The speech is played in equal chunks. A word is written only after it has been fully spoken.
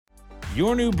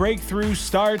Your new breakthrough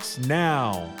starts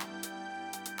now.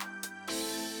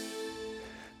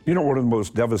 You know, one of the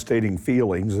most devastating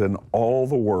feelings in all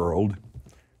the world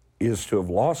is to have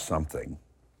lost something,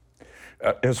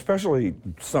 especially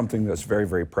something that's very,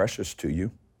 very precious to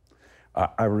you.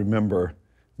 I remember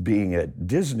being at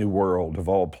Disney World, of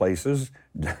all places,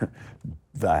 the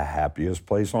happiest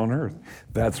place on earth.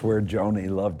 That's where Joni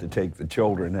loved to take the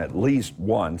children at least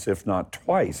once, if not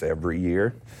twice every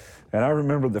year. And I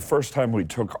remember the first time we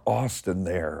took Austin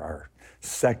there, our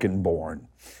second born.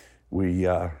 We,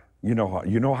 you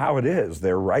know how it is.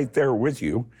 They're right there with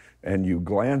you, and you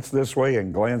glance this way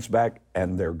and glance back,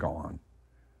 and they're gone.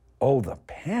 Oh, the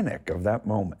panic of that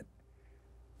moment.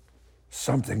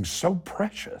 Something so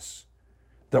precious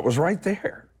that was right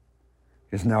there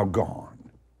is now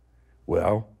gone.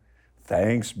 Well,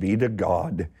 thanks be to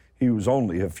God, he was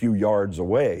only a few yards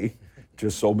away,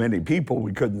 just so many people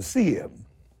we couldn't see him.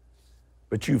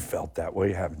 But you felt that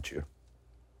way, haven't you?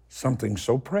 Something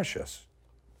so precious.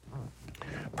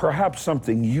 Perhaps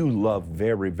something you love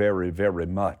very, very, very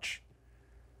much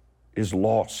is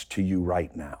lost to you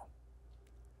right now.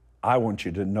 I want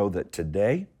you to know that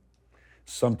today,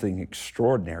 something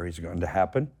extraordinary is going to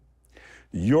happen.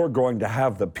 You're going to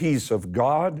have the peace of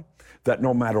God that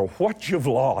no matter what you've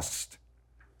lost,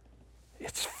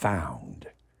 it's found.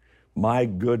 My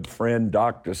good friend,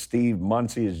 Dr. Steve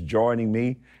Munsey, is joining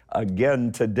me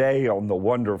again today on the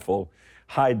wonderful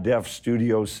high-def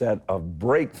studio set of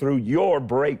Breakthrough, Your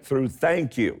Breakthrough.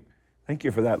 Thank you. Thank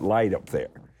you for that light up there.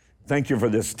 Thank you for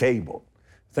this table.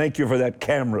 Thank you for that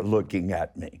camera looking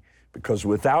at me. Because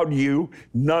without you,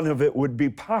 none of it would be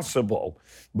possible.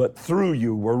 But through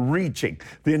you, we're reaching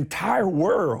the entire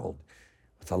world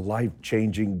with the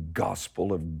life-changing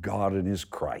gospel of God and His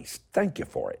Christ. Thank you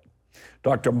for it.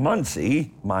 Dr.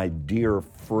 Munsey, my dear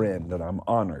friend, and I'm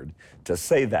honored to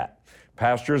say that,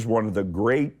 pastors one of the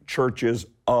great churches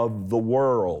of the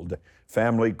world,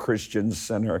 Family Christian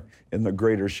Center in the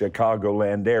greater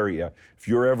Chicagoland area. If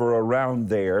you're ever around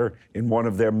there in one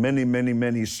of their many, many,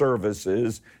 many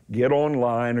services, get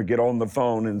online or get on the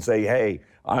phone and say, hey,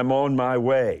 I'm on my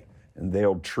way. And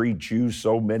they'll treat you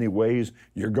so many ways.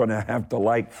 You're going to have to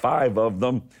like 5 of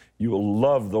them. You'll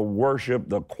love the worship,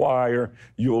 the choir.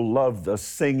 You'll love the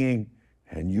singing.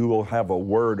 And you will have a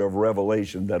word of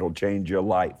revelation that'll change your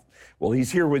life. Well,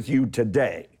 he's here with you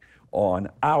today on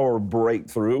our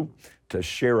breakthrough to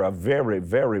share a very,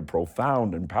 very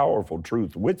profound and powerful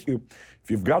truth with you. If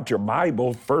you've got your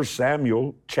Bible, 1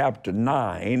 Samuel chapter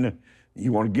 9,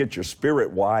 you want to get your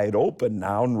spirit wide open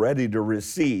now and ready to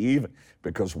receive,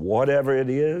 because whatever it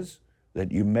is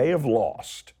that you may have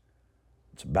lost,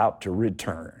 it's about to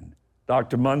return.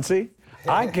 Dr. Munsey,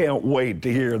 I can't wait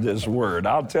to hear this word.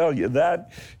 I'll tell you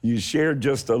that. You shared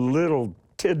just a little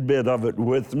tidbit of it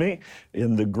with me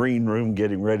in the green room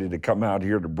getting ready to come out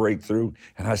here to break through.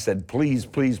 And I said, please,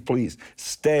 please, please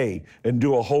stay and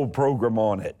do a whole program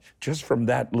on it just from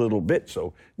that little bit,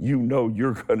 so you know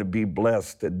you're going to be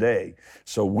blessed today.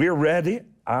 So we're ready.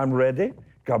 I'm ready.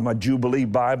 Got my Jubilee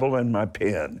Bible and my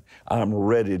pen. I'm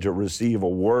ready to receive a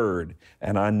word,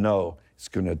 and I know it's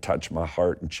going to touch my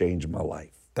heart and change my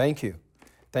life. Thank you.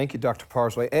 Thank you, Dr.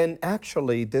 Parsley. And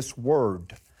actually, this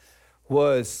word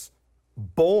was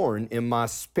born in my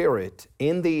spirit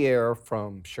in the air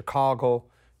from Chicago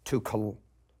to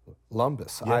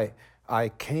Columbus. Yeah. I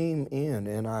came in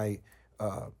and I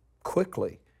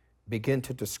quickly began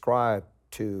to describe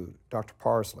to Dr.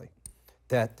 Parsley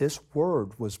that this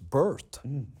word was birthed.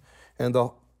 And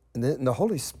the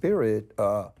Holy Spirit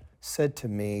said to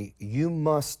me, you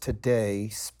must today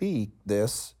speak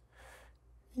this,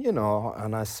 you know,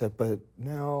 and I said, but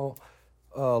now,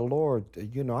 Lord,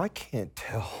 you know, I can't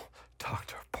tell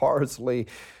Dr. Parsley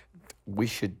we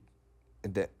should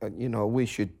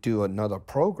do another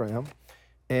program.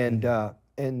 And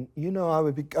you know,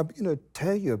 I'm going to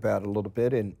tell you about it a little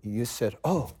bit. And you said,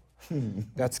 oh,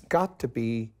 that's got to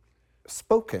be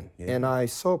spoken. Yeah. And I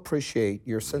so appreciate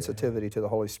your sensitivity to the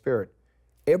Holy Spirit.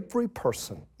 Every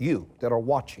person, you that are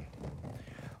watching,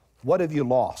 what have you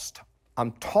lost?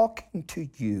 I'm talking to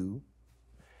you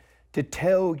to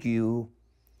tell you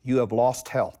you have lost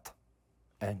health.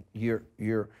 And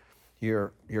you're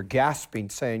gasping,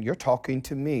 saying, you're talking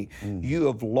to me. You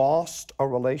have lost a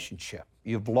relationship.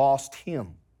 You've lost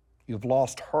him. You've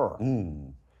lost her.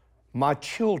 My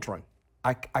children,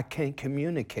 I can't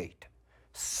communicate.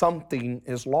 Something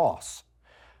is lost.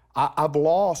 I've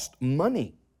lost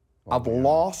money. I've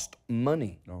lost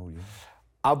money.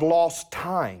 I've lost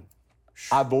time.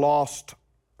 I've lost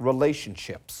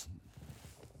relationships.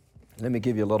 Let me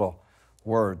give you a little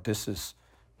word.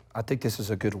 I think this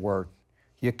is a good word.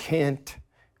 You can't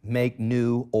make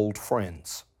new old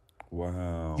friends.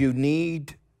 Wow. You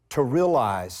need to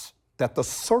realize that the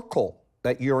circle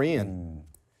that you're in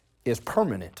is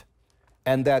permanent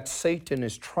and that Satan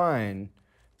is trying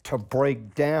to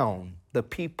break down the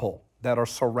people that are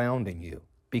surrounding you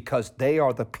because they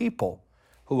are the people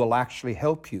who will actually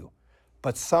help you.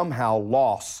 But somehow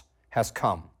loss has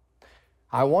come.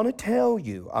 I want to tell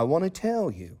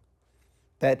you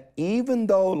that even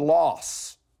though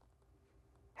loss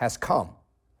has come,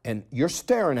 and you're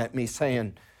staring at me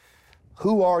saying,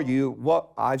 who are you? What?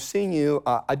 I've seen you.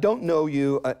 I don't know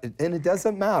you. And it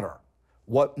doesn't matter.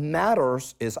 What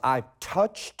matters is I've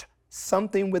touched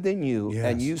something within you,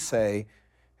 and you say,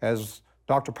 as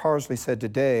Dr. Parsley said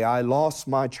today, I lost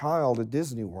my child at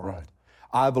Disney World. Right.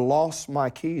 I've lost my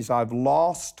keys. I've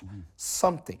lost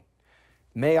something.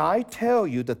 May I tell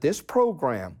you that this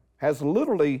program has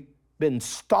literally been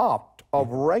stopped of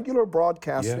regular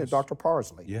broadcasting at Dr.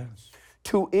 Parsley. Yes.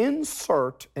 To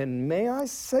insert, and may I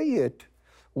say it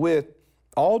with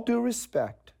all due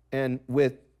respect and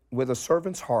with a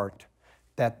servant's heart,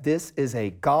 that this is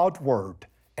a God word,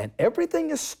 and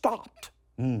everything is stopped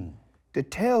to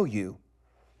tell you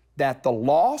that the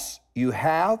loss you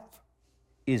have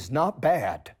is not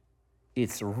bad.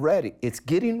 It's ready. It's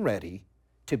getting ready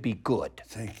to be good.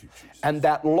 Thank you, Jesus. And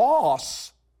that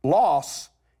loss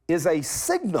is a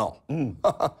signal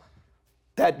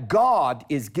that God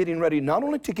is getting ready not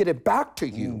only to get it back to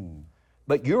you,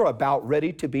 but you're about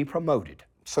ready to be promoted.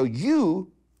 So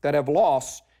you that have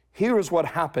lost, here is what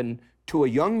happened to a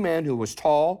young man who was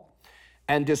tall,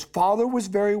 and his father was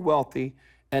very wealthy,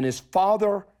 and his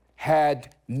father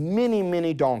had many,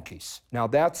 many donkeys. Now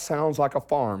that sounds like a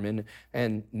farm,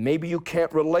 and maybe you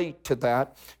can't relate to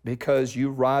that because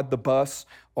you ride the bus,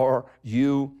 or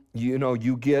you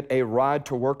get a ride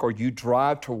to work, or you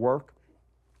drive to work,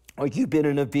 or you've been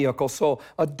in a vehicle. So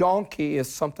a donkey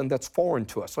is something that's foreign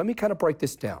to us. Let me kind of break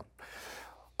this down.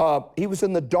 He was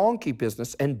in the donkey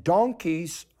business, and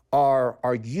donkeys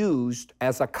are used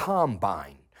as a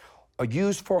combine, are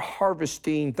used for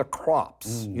harvesting the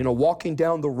crops, walking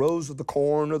down the rows of the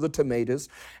corn or the tomatoes,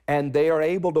 and they are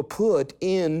able to put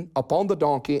in upon the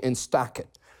donkey and stack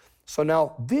it. So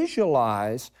now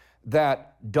visualize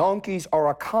that donkeys are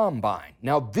a combine.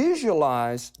 Now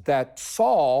visualize that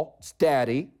Saul's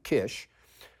daddy, Kish,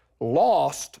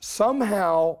 lost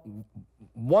somehow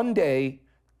one day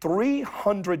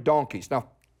 300 donkeys. Now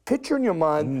picture in your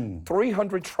mind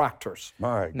 300 tractors.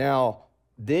 Now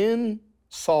then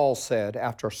Saul said,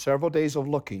 after several days of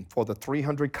looking for the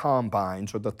 300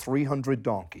 combines or the 300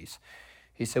 donkeys,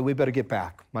 he said, we better get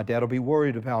back. My dad will be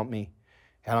worried about me,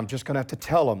 and I'm just going to have to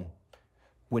tell him,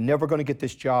 we're never going to get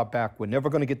this job back. We're never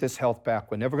going to get this health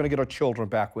back. We're never going to get our children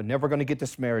back. We're never going to get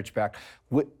this marriage back.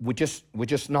 We're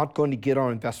just not going to get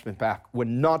our investment back. We're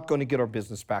not going to get our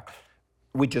business back.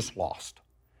 We just lost.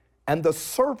 And the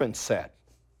servant said,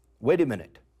 wait a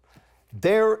minute.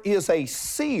 There is a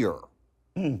seer.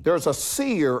 There's a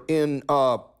seer in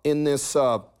this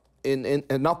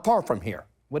not far from here.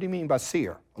 What do you mean by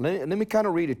seer? Let me kind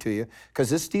of read it to you, because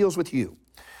this deals with you.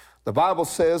 The Bible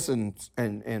says in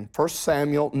 1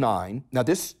 Samuel 9, now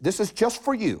this is just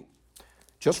for you.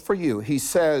 He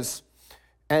says,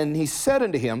 and he said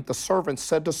unto him, the servant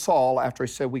said to Saul, after he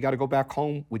said, we got to go back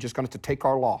home, we're just going to have to take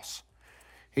our loss.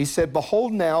 He said,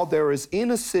 behold, now there is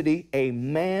in a city a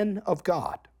man of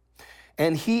God,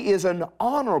 and he is an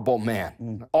honorable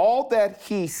man. All that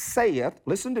he saith,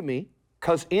 listen to me,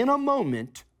 because in a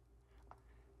moment,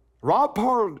 Rob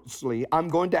Parsley, I'm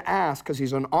going to ask, because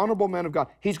he's an honorable man of God,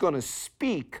 he's going to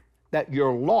speak that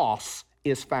your loss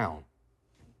is found.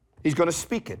 He's going to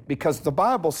speak it, because the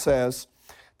Bible says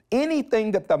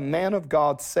anything that the man of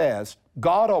God says,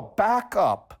 God will back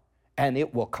up and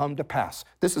it will come to pass.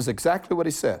 This is exactly what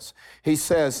he says. He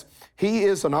says, he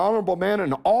is an honorable man,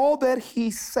 and all that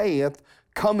he saith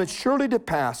cometh surely to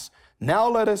pass. Now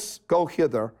let us go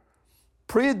hither.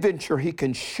 Peradventure he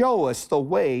can show us the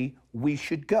way we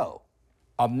should go.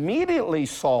 Immediately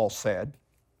Saul said,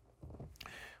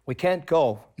 we can't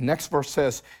go. Next verse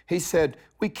says, he said,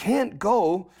 we can't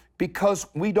go because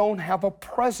we don't have a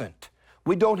present.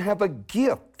 We don't have a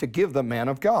gift to give the man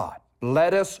of God.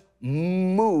 Let us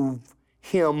move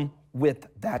him with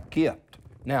that gift.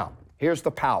 Now, here's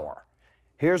the power.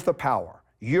 Here's the power.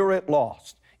 You're at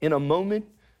loss. In a moment,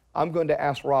 I'm going to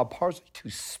ask Rob Parsley to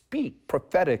speak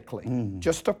prophetically,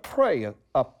 just to pray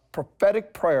a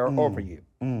prophetic prayer over you.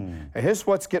 And here's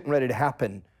what's getting ready to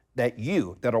happen, that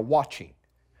you that are watching,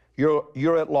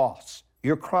 you're at loss.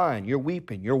 You're crying, you're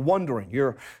weeping, you're wondering,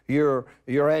 your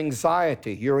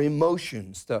anxiety, your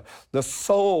emotions, the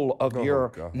soul of your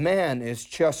God. man is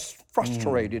just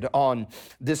frustrated on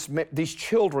these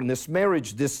children, this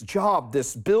marriage, this job,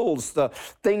 this bills, the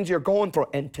things you're going through.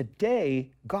 And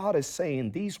today, God is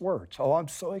saying these words. Oh, I'm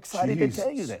so excited to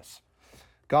tell you this.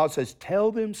 God says,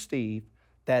 tell them, Steve,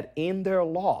 that in their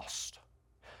lost,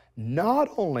 not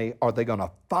only are they going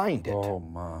to find it,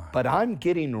 but I'm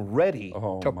getting ready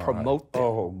to promote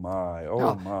them.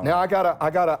 Now I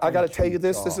gotta tell you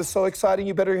this. This is so exciting.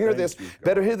 You better hear this.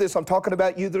 Better hear this. I'm talking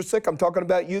about you that are sick. I'm talking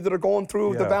about you that are going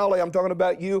through the valley. I'm talking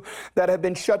about you that have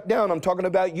been shut down. I'm talking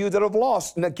about you that have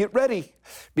lost. Now get ready,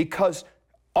 because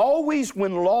always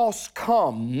when loss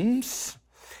comes,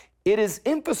 it is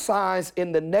emphasized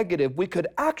in the negative. We could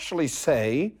actually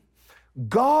say,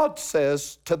 God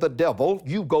says to the devil,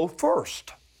 you go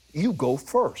first. You go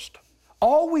first.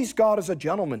 Always God is a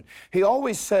gentleman. He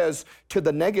always says to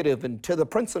the negative and to the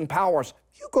prince and powers,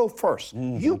 you go first.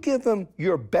 You give him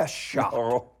your best shot.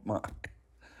 Oh, my.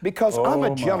 Because I'm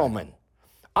a gentleman.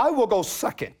 I will go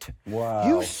second. Wow.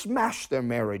 You smash their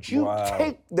marriage. You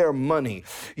take their money.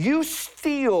 You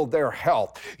steal their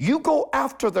health. You go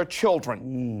after their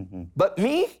children. But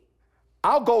me,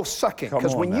 I'll go second.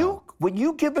 Because when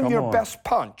you give them your best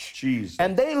punch,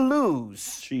 and they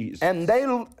lose, and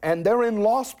they're in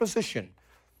lost position,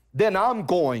 then I'm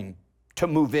going to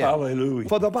move in. Hallelujah.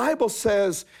 For the Bible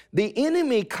says the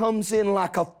enemy comes in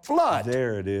like a flood.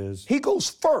 There it is. He goes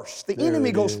first. The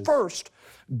enemy goes first.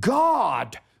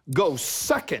 God goes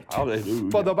second.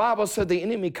 Hallelujah. For the Bible said the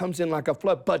enemy comes in like a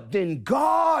flood, but then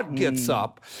God gets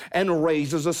up and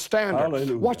raises a standard.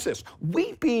 Hallelujah. Watch this.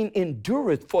 Weeping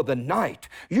endureth for the night.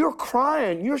 You're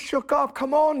crying. You're shook up.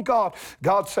 Come on, God.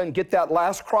 God's saying, get that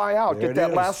last cry out. Get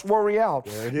that last worry out.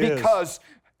 Because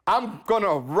I'm going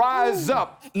to rise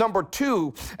up, number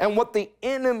two, and what the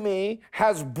enemy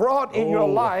has brought in your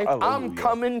life, I'm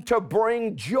coming to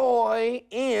bring joy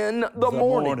in the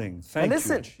morning. Thank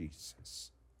you, Jesus.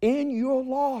 In your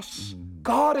loss,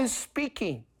 God is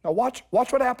speaking. Now watch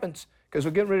what happens, because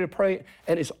we're getting ready to pray,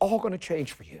 and it's all going to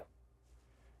change for you.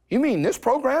 You mean this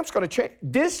program's going to change?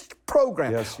 This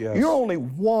program, you're only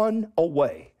one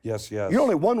away. You're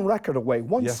only one record away,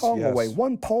 one song away,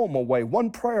 one poem away, one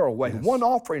prayer away, one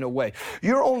offering away.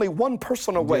 You're only one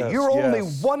person away. You're only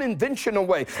one invention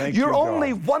away. You're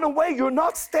only one away. You're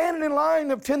not standing in line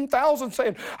of 10,000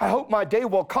 saying, I hope my day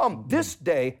will come. This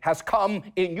day has come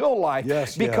in your life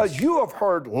because you have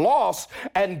heard loss,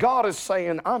 and God is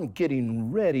saying, I'm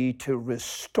getting ready to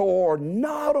restore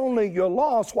not only your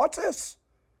loss, watch this.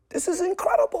 This is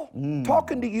incredible.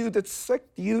 Talking to you that's sick,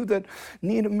 you that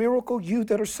need a miracle, you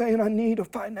that are saying, I need a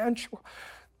financial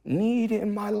need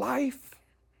in my life.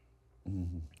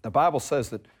 The Bible says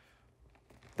that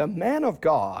the man of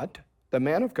God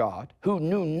who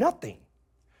knew nothing,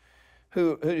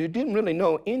 who didn't really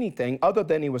know anything other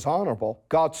than he was honorable,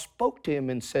 God spoke to him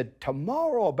and said,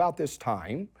 tomorrow about this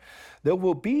time, there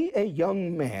will be a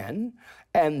young man,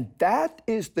 and that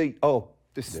is the,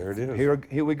 there it is.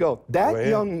 Here we go. That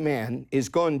young man is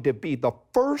going to be the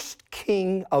first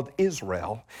king of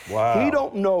Israel. Wow. He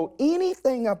don't know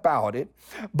anything about it,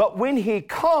 but when he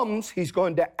comes, he's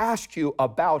going to ask you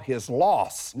about his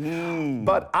loss.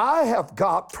 But I have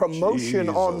got promotion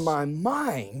on my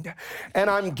mind, and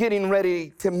I'm getting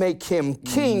ready to make him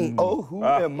king. Oh, who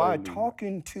am I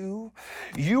talking to?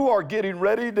 You are getting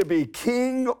ready to be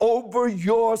king over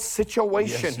your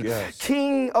situation,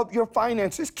 king of your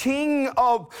finances, king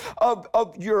of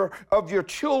your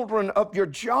children, of your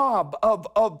job, of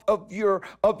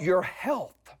your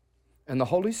health. And the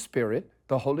Holy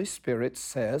Spirit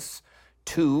says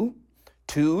to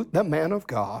the man of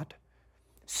God,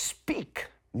 speak.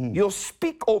 You'll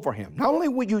speak over him. Not only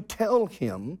will you tell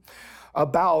him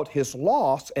about his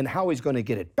loss and how he's going to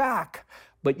get it back,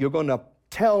 but you're going to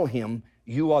tell him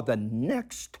you are the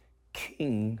next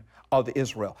king of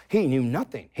Israel. He knew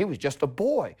nothing. He was just a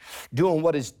boy doing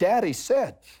what his daddy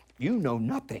said. You know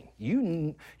nothing.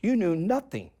 You knew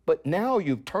nothing. But now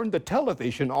you've turned the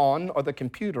television on or the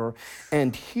computer,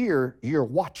 and here you're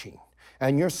watching.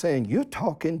 And you're saying, you're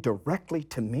talking directly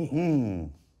to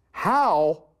me.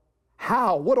 How?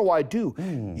 What do I do?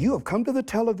 You have come to the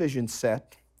television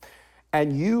set,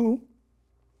 and you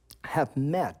have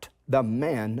met the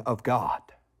man of God.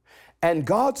 And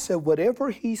God said, whatever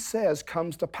he says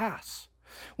comes to pass.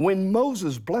 When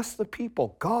Moses blessed the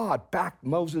people, God backed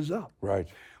Moses up. Right.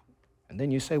 And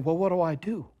then you say, well, what do I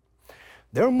do?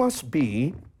 There must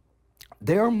be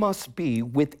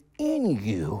within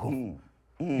you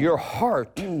your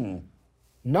heart,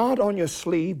 not on your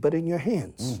sleeve, but in your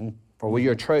hands. For where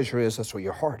your treasure is, that's where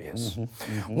your heart is.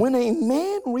 When a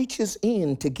man reaches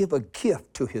in to give a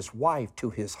gift to his wife,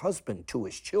 to his husband, to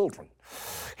his children,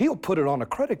 he'll put it on a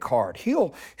credit card.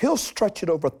 He'll stretch it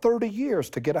over 30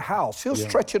 years to get a house. He'll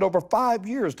stretch it over 5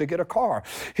 years to get a car.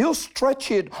 He'll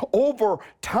stretch it over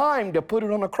time to put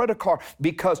it on a credit card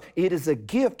because it is a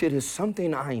gift. It is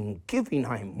something I'm giving,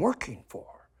 I'm working for.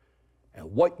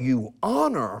 And what you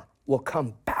honor will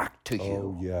come back to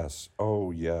you. Oh, yes.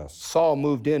 Oh, yes. Saul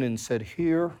moved in and said,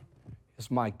 here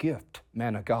is my gift,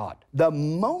 man of God. The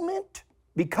moment,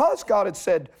 because God had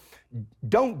said,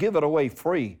 don't give it away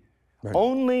free,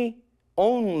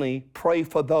 only pray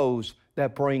for those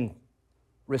that bring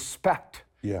respect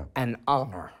and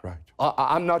honor. Right.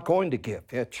 I'm not going to give.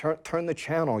 Yeah, turn the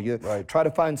channel. You try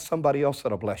to find somebody else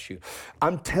that'll bless you.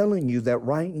 I'm telling you that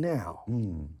right now,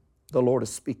 the Lord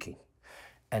is speaking.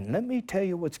 And let me tell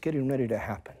you what's getting ready to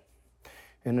happen.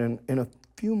 And in a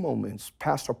few moments,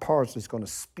 Pastor Parsley is going to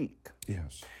speak.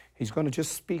 Yes. He's going to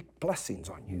just speak blessings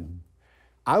on you.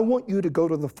 I want you to go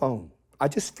to the phone. I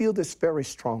just feel this very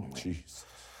strongly. Jesus.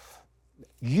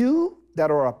 You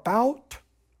that are about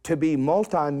to be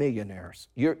multimillionaires,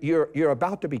 you're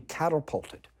about to be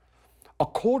catapulted. A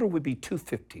quarter would be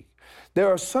 $250. There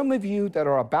are some of you that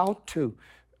are about to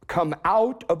come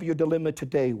out of your dilemma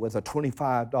today with a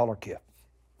 $25 gift.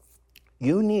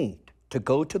 You need to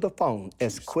go to the phone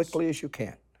as quickly as you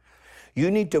can. You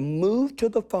need to move to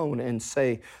the phone and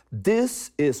say,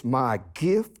 this is my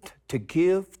gift to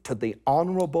give to the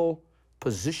honorable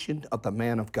position of the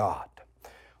man of God.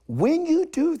 When you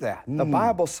do that, the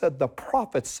Bible said, the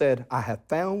prophet said, I have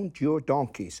found your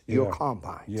donkeys, your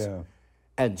combines. Yeah.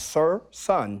 And sir,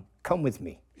 son, come with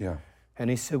me. Yeah. And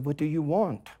he said, what do you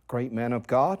want, great man of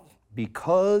God?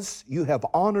 Because you have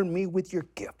honored me with your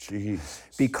gift. Jesus.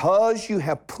 Because you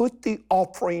have put the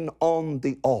offering on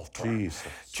the altar. Jesus.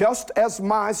 Just as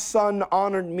my son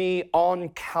honored me on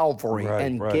Calvary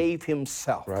and gave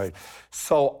himself. Right.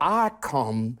 So I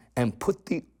come and put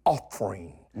the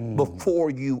offering before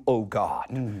you, O God.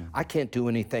 I can't do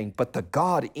anything, but the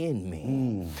God in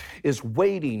me is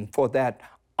waiting for that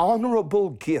honorable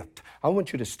gift. I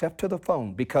want you to step to the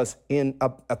phone because in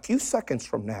a few seconds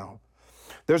from now,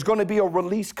 there's going to be a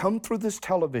release come through this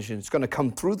television. It's going to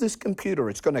come through this computer.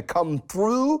 It's going to come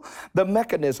through the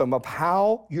mechanism of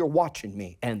how you're watching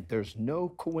me. And there's no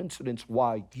coincidence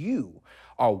why you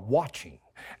are watching.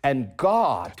 And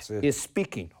God is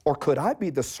speaking. Or could I be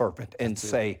the servant and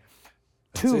say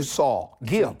to Saul,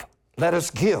 give, let us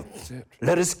give,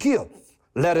 let us give,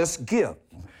 let us give.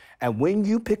 And when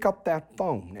you pick up that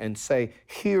phone and say,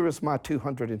 here is my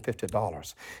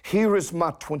 $250, here is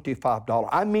my $25,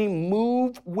 I mean,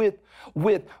 move with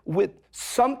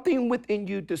something within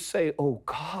you to say, oh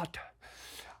God,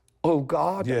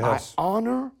 I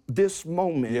honor this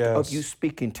moment of you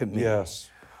speaking to me.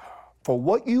 Yes. For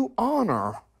what you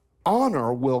honor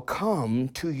will come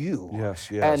to you. Yes,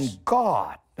 yes. And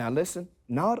God, now listen,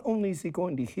 not only is he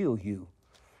going to heal you,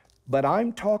 but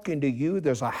I'm talking to you,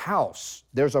 there's a house,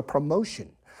 there's a promotion.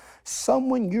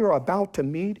 Someone you're about to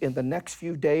meet in the next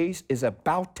few days is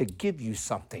about to give you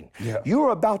something. Yeah.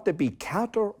 You're about to be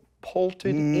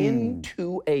catapulted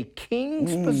into a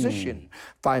king's position,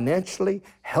 financially,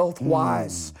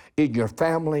 health-wise, in your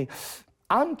family.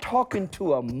 I'm talking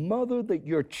to a mother that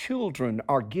your children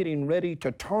are getting ready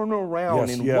to turn around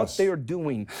in what they're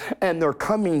doing, and they're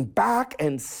coming back,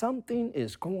 and something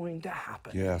is going to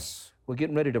happen. Yes. We're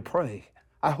getting ready to pray.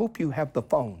 I hope you have the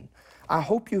phone. I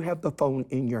hope you have the phone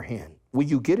in your hand. Will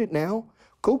you get it now?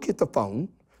 Go get the phone.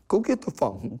 Go get the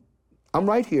phone. I'm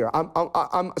right here.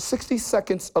 I'm 60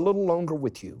 seconds, a little longer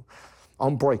with you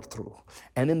on breakthrough.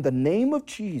 And in the name of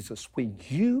Jesus, when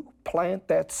you plant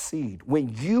that seed,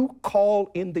 when you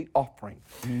call in the offering,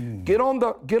 get on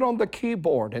the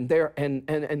keyboard and there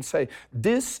and say,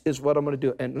 this is what I'm going to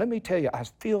do. And let me tell you, I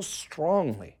feel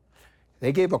strongly.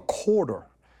 They gave a quarter.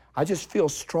 I just feel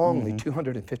strongly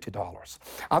 $250.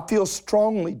 I feel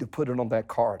strongly to put it on that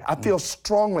card. I feel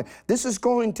strongly. This is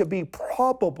going to be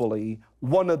probably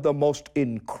one of the most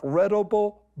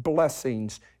incredible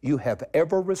blessings you have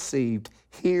ever received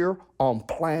here on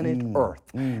planet Earth.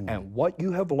 And what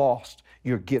you have lost,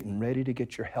 you're getting ready to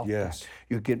get your health back.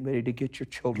 You're getting ready to get your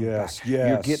children back.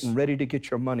 You're getting ready to get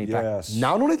your money back.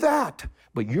 Not only that,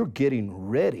 but you're getting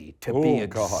ready to be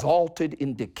exalted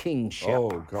into kingship.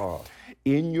 Oh, God.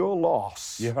 In your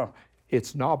loss,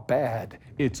 it's not bad.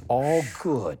 It's all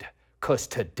good, because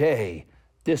today,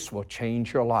 this will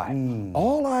change your life.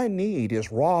 All I need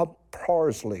is Rob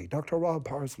Parsley, Dr. Rob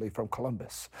Parsley from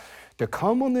Columbus, to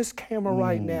come on this camera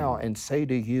right now and say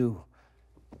to you,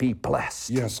 be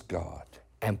blessed. Yes, God.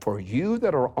 And for you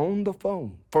that are on the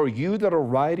phone, for you that are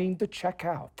writing the check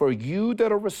out, for you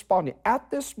that are responding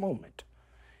at this moment,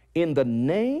 in the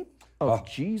name of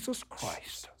Jesus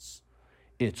Christ,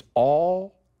 it's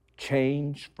all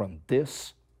changed from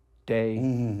this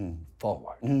day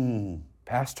forward.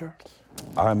 Pastor?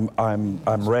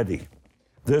 I'm ready.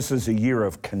 This is a year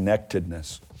of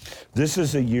connectedness. This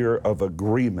is a year of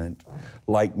agreement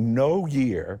like no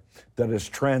year that has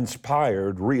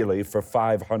transpired really for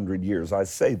 500 years. I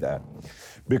say that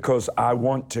because I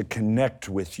want to connect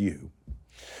with you.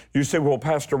 You say, well,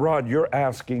 Pastor Rod, you're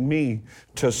asking me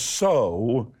to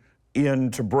sow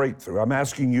into breakthrough. I'm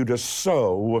asking you to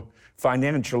sow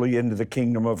financially into the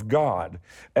kingdom of God.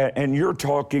 And you're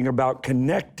talking about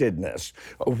connectedness.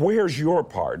 Where's your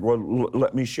part? Well,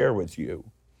 let me share with you.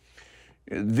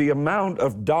 The amount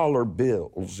of dollar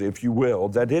bills, if you will,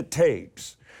 that it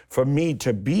takes for me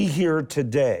to be here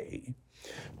today,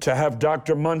 to have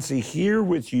Dr. Muncie here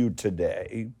with you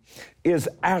today, is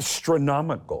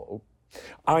astronomical.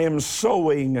 I am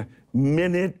sowing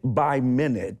minute by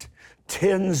minute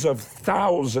tens of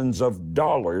thousands of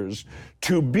dollars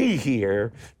to be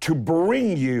here to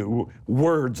bring you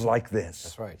words like this.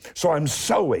 That's right. So I'm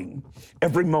sowing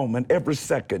every moment, every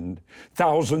second,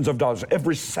 thousands of dollars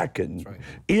every second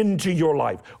into your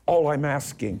life. All I'm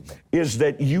asking is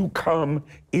that you come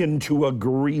into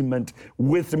agreement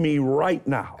with me right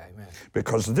now. Amen.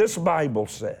 Because this Bible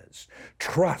says,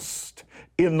 trust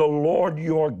in the Lord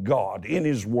your God, in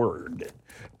His Word,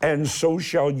 and so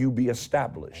shall you be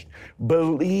established.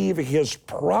 Believe His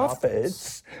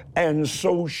prophets, and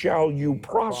so shall you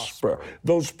prosper.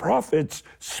 Those prophets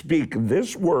speak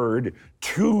this word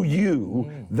to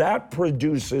you. That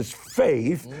produces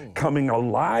faith coming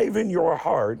alive in your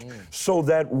heart so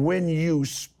that when you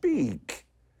speak,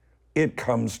 it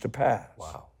comes to pass.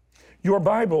 Wow. Your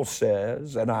Bible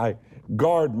says, and I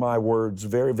guard my words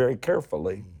very, very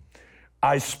carefully,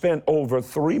 I spent over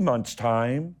 3 months'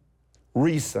 time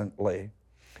recently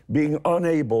being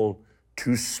unable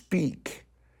to speak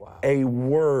a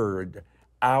word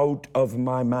out of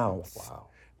my mouth. Wow.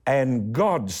 And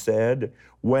God said,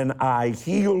 when I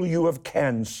heal you of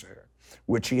cancer,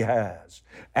 which He has,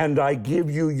 and I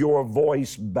give you your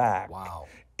voice back,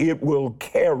 it will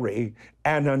carry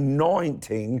an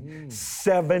anointing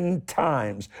 7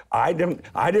 times. I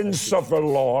didn't suffer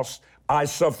loss. I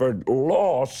suffered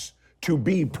loss to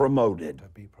be promoted.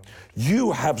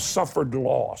 You have suffered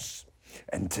loss,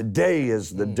 and today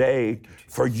is the day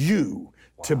for you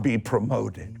to be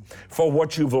promoted, for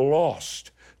what you've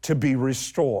lost to be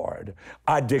restored.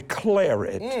 I declare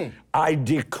it. I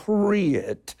decree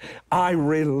it. I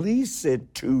release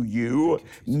it to you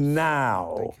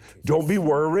now. Don't be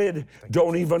worried.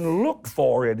 Don't even look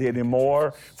for it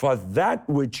anymore, for that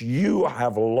which you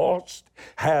have lost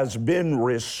has been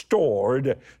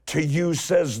restored to you,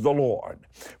 says the Lord.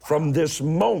 From this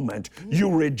moment,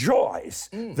 you rejoice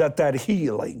that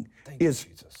healing is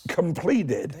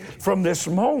completed. From this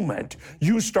moment,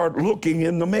 you start looking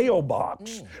in the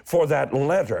mailbox for that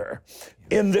letter.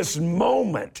 In this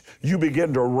moment, you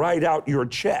begin to write out your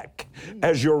check.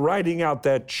 As you're writing out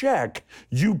that check,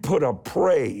 you put a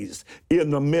praise in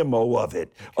the memo of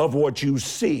it, of what you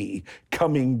see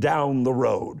coming down the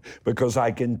road. Because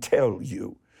I can tell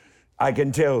you,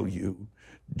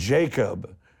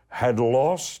 Jacob had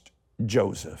lost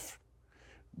Joseph,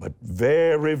 but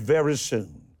very, very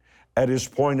soon, at his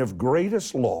point of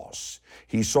greatest loss,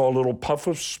 he saw a little puff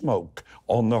of smoke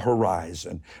on the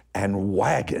horizon and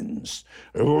wagons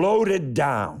loaded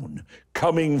down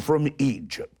coming from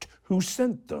Egypt. Who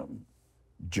sent them?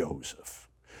 Joseph.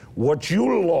 What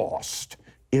you lost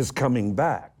is coming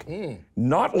back.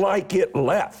 Not like it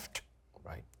left.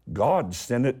 Right. God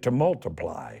sent it to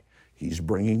multiply. He's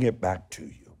bringing it back to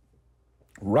you.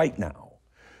 Right now,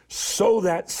 sow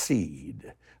that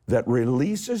seed that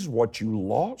releases what you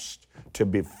lost to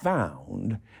be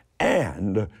found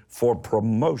and for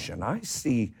promotion. I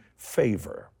see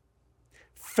favor.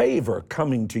 Favor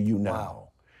coming to you now. Wow.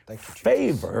 Thank you, Jesus.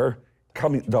 Favor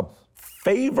coming. The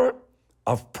favor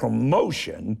of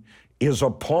promotion is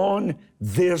upon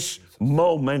this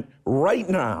moment right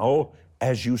now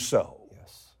as you sow.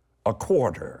 Yes. A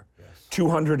quarter,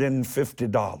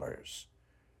 $250.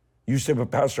 You say, but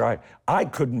Pastor, I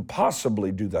couldn't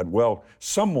possibly do that. Well,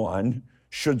 someone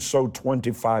should sow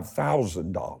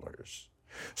 $25,000.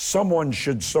 Someone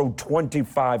should sow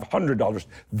 $2,500.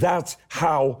 That's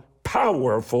how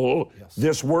powerful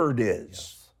this word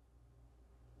is.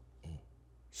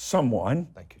 Someone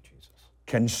Thank you, Jesus.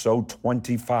 can sow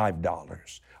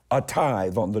 $25, a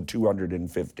tithe on the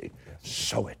 250.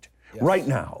 Sow it right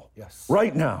now. Yes.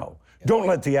 Right now. Don't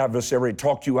let the adversary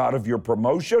talk you out of your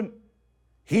promotion.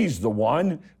 He's the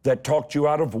one that talked you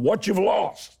out of what you've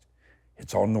lost.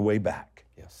 It's on the way back.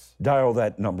 Yes. Dial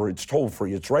that number. It's toll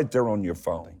free. It's right there on your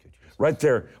phone. Right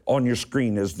there on your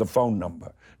screen is the phone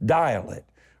number. Dial it.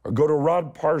 Or go to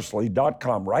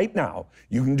rodparsley.com right now.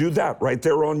 You can do that right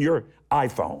there on your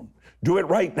iPhone. Do it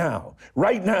right now.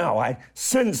 Right now, I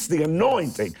sense the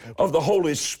anointing of the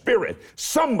Holy Spirit.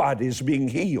 Somebody's being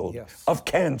healed of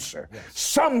cancer.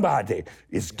 Somebody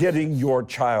is getting your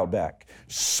child back.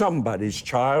 Somebody's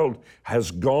child has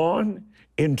gone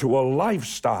into a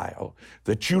lifestyle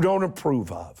that you don't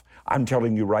approve of. I'm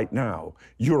telling you right now,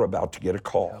 you're about to get a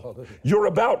call. Hallelujah. You're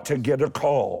about to get a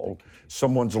call.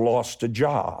 Someone's lost a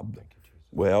job.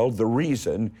 Well, the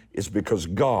reason is because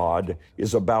God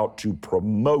is about to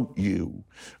promote you.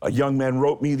 A young man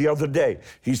wrote me the other day.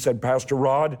 He said, Pastor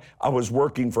Rod, I was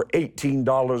working for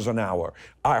 $18 an hour.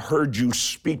 I heard you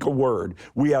speak a word.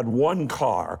 We had one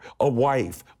car, a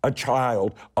wife, a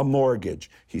child, a mortgage.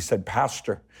 He said,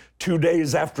 Pastor, 2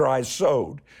 days after I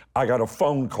sowed, I got a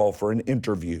phone call for an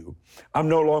interview. I'm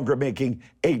no longer making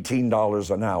 $18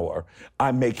 an hour.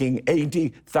 I'm making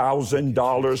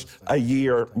 $80,000 a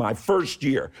year, my first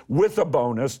year, with a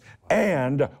bonus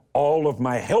and all of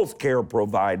my health care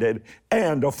provided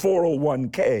and a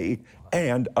 401k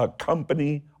and a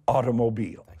company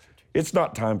automobile. It's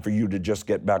not time for you to just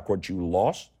get back what you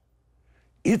lost.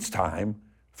 It's time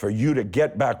for you to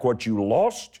get back what you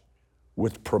lost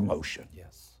with promotion.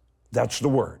 Yes. That's the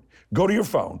word. Go to your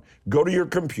phone, go to your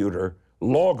computer,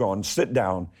 log on, sit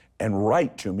down, and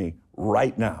write to me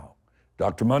right now.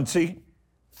 Dr. Muncie,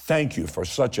 thank you for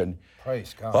such an,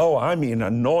 praise God.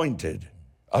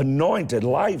 Anointed,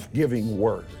 life-giving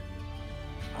word.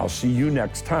 I'll see you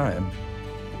next time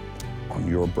on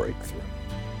Your Breakthrough.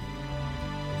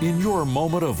 In your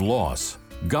moment of loss,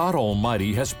 God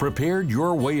Almighty has prepared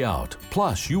your way out.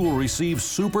 Plus, you will receive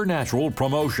supernatural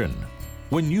promotion.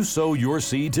 When you sow your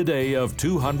seed today of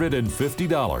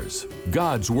 $250,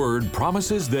 God's Word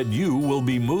promises that you will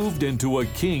be moved into a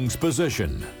king's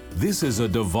position. This is a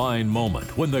divine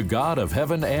moment when the God of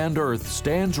heaven and earth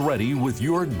stands ready with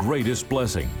your greatest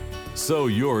blessing. Sow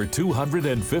your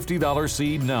 $250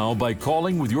 seed now by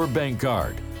calling with your bank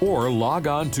card, or log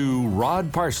on to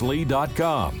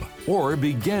rodparsley.com, or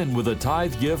begin with a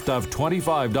tithe gift of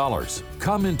 $25.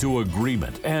 Come into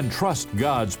agreement and trust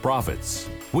God's prophets.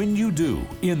 When you do,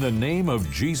 in the name of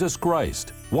Jesus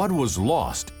Christ, what was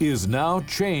lost is now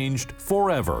changed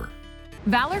forever.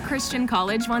 Valor Christian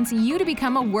College wants you to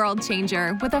become a world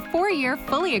changer with a 4-year,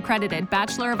 fully accredited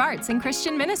Bachelor of Arts in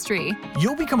Christian Ministry.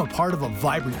 You'll become a part of a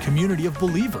vibrant community of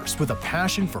believers with a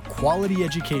passion for quality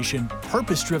education,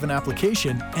 purpose-driven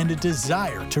application, and a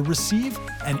desire to receive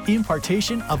an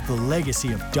impartation of the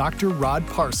legacy of Dr. Rod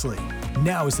Parsley.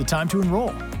 Now is the time to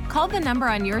enroll. Call the number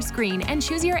on your screen and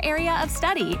choose your area of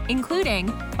study,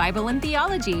 including Bible and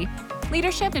Theology,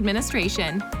 Leadership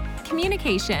Administration,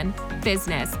 Communication,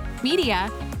 Business,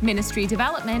 Media, Ministry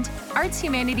Development, Arts,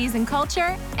 Humanities, and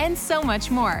Culture, and so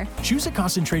much more. Choose a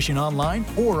concentration online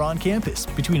or on campus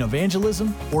between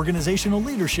evangelism, organizational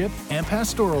leadership, and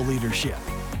pastoral leadership.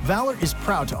 Valor is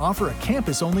proud to offer a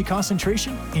campus-only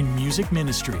concentration in music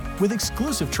ministry with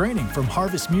exclusive training from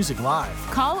Harvest Music Live.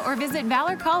 Call or visit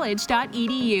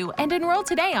valorcollege.edu and enroll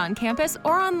today on campus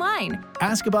or online.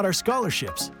 Ask about our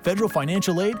scholarships, federal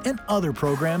financial aid, and other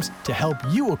programs to help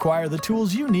you acquire the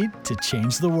tools you need to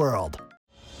change the world.